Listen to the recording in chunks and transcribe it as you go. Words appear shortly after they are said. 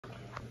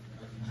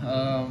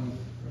Um,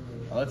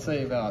 let's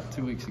say about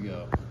 2 weeks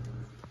ago.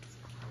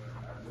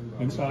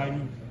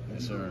 Exciting?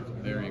 Yes, sir.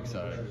 Very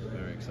exciting.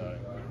 Very exciting.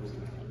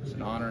 It's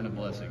an honor and a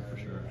blessing for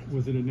sure.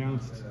 Was it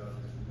announced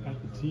to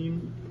the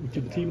team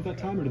at that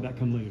time, or did that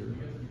come later?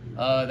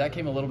 That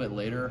came a little bit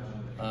later.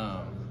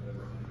 I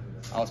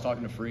was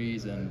talking to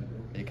Freeze, and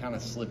it kind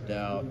of slipped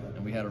out,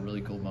 and we had a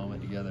really cool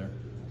moment together.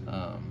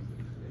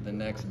 The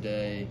next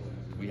day,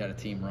 we had a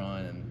team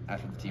run, and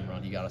after the team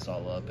run, he got us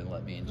all up and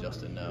let me and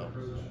Justin know,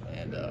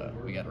 and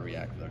we got to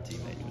react with our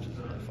teammates, which was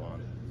really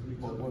fun.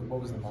 What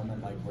was the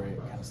moment like where it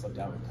kind of slipped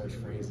out with Coach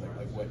Freeze? Like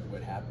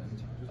what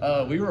happened?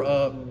 We were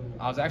up.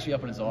 I was actually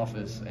up in his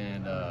office,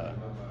 and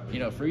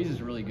Freeze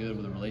is really good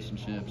with the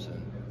relationships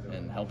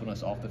and helping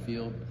us off the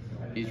field.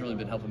 He's really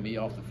been helping me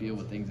off the field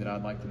with things that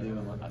I'd like to do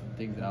and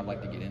things that I'd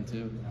like to get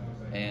into.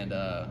 And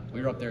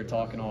we were up there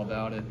talking all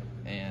about it,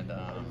 and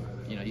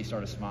he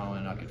started smiling,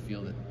 and I could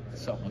feel that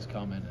something was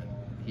coming. And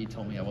he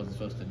told me I wasn't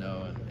supposed to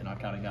know, and I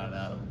kind of got it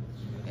out of him.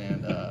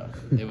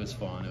 And it was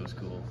fun. It was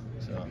cool.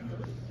 So.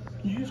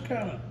 Can you just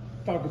kind of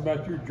talk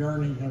about your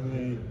journey? I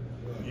mean,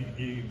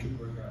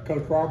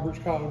 Coach Roberts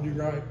called you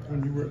right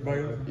when you were at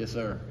Baylor? Yes,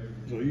 sir.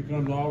 So you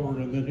come to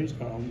Auburn, and then he's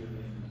gone.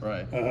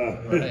 Right.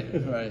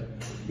 Right.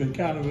 Been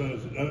kind of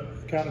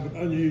an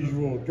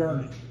unusual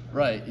journey.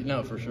 Right.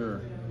 For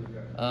sure.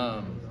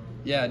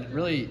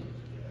 Really,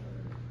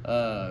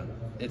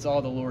 it's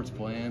all the Lord's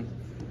plan.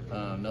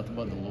 Nothing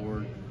but the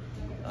Lord.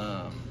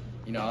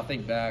 I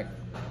think back,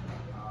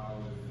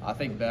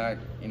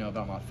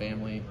 about my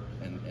family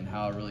and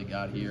how I really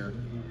got here.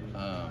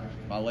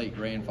 My late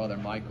grandfather,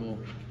 Michael,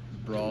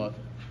 brought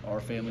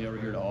our family over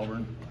here to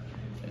Auburn,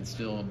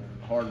 instilled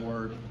hard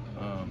work.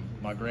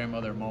 My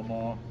grandmother,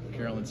 Mama,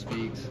 Griffin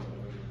Speaks,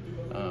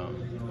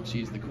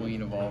 she's the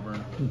queen of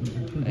Auburn.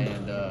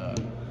 And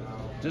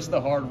just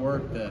the hard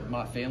work that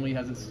my family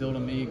has instilled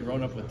in me,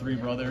 growing up with 3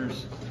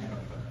 brothers,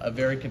 a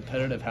very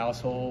competitive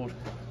household.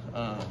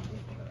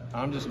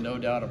 I'm just no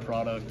doubt a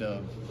product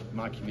of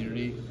my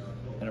community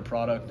and a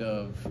product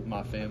of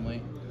my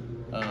family.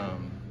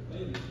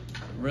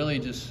 Really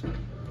just,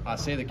 I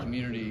say the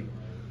community,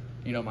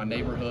 my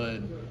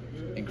neighborhood,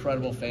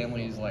 incredible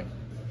families like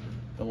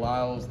the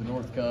Lyles, the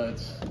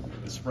Northcutts,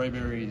 the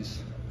Sprayberries.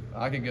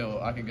 I could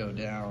go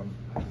down.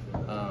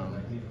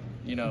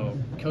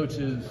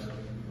 Coaches,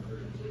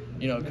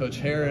 Coach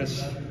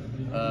Harris,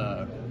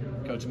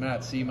 Coach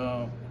Matt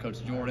Semo,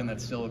 Coach Jordan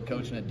that's still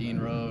coaching at Dean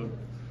Road.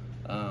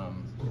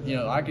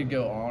 I could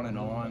go on and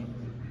on.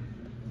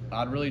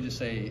 I'd really just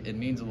say it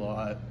means a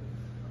lot.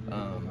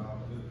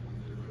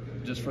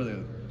 Just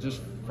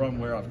from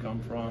where I've come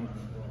from,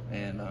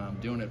 and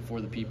doing it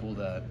for the people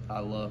that I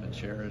love and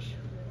cherish.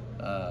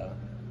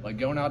 Like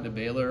going out to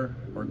Baylor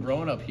or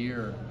growing up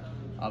here,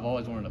 I've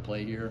always wanted to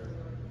play here.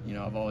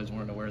 I've always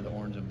wanted to wear the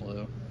orange and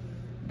blue.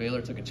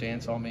 Baylor took a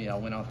chance on me. I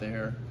went out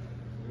there,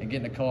 and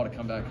getting a call to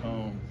come back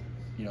home,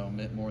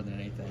 meant more than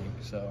anything.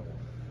 So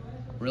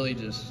really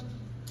just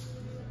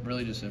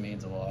it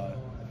means a lot.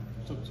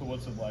 So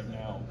what's it like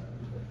now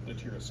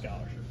that you're a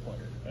scholarship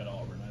player at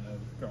Auburn? I know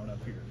growing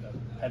up here, that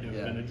had to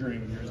have been a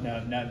dream of yours. Now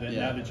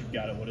that you've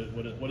got it,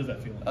 what does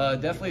that feel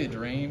like? Definitely a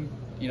dream.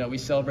 We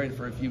celebrated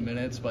for a few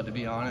minutes, but to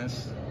be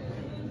honest,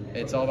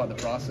 it's all about the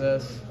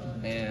process.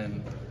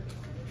 And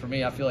for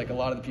me, I feel like a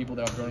lot of the people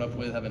that I've grown up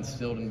with have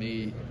instilled in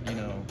me,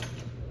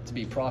 to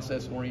be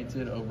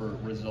process-oriented over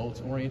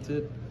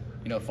results-oriented.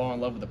 Fall in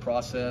love with the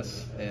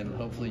process, and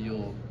hopefully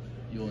you'll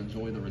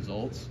enjoy the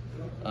results.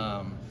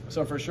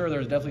 So for sure,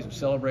 there's definitely some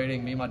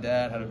celebrating. Me and my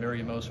dad had a very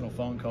emotional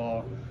phone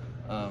call,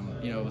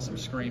 with some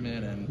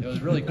screaming, and it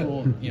was really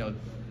cool,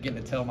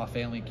 getting to tell my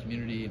family,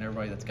 community, and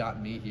everybody that's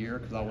gotten me here,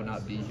 because I would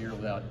not be here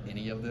without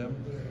any of them.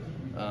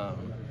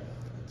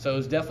 So it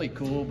was definitely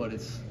cool, but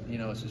it's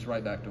just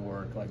right back to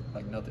work,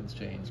 like nothing's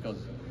changed, because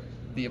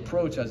the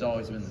approach has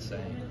always been the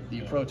same. The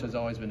approach has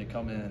always been to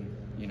come in,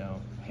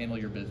 handle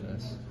your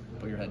business,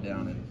 put your head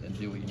down, and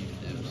do what you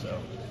need to do. So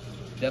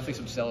definitely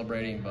some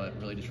celebrating, but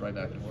really just right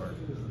back to work.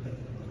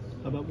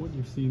 How about what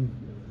you've seen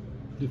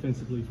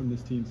defensively from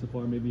this team so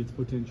far? Maybe its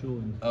potential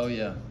and. Oh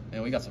yeah,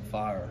 and we got some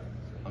fire.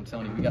 I'm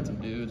telling you, we got some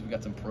dudes, we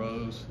got some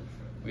pros,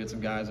 we got some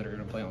guys that are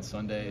going to play on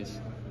Sundays.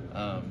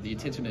 The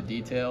attention to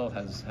detail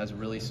has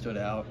really stood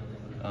out.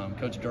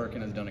 Coach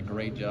Durkin has done a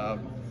great job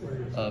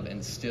of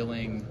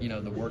instilling,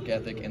 the work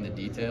ethic and the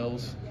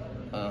details,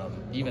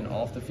 even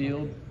off the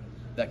field,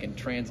 that can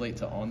translate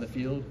to on the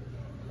field.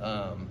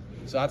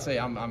 So I'd say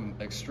I'm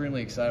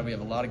extremely excited. We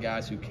have a lot of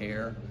guys who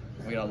care.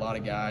 We got a lot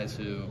of guys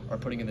who are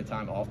putting in the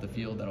time off the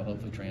field that'll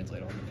hopefully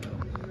translate on the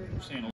field.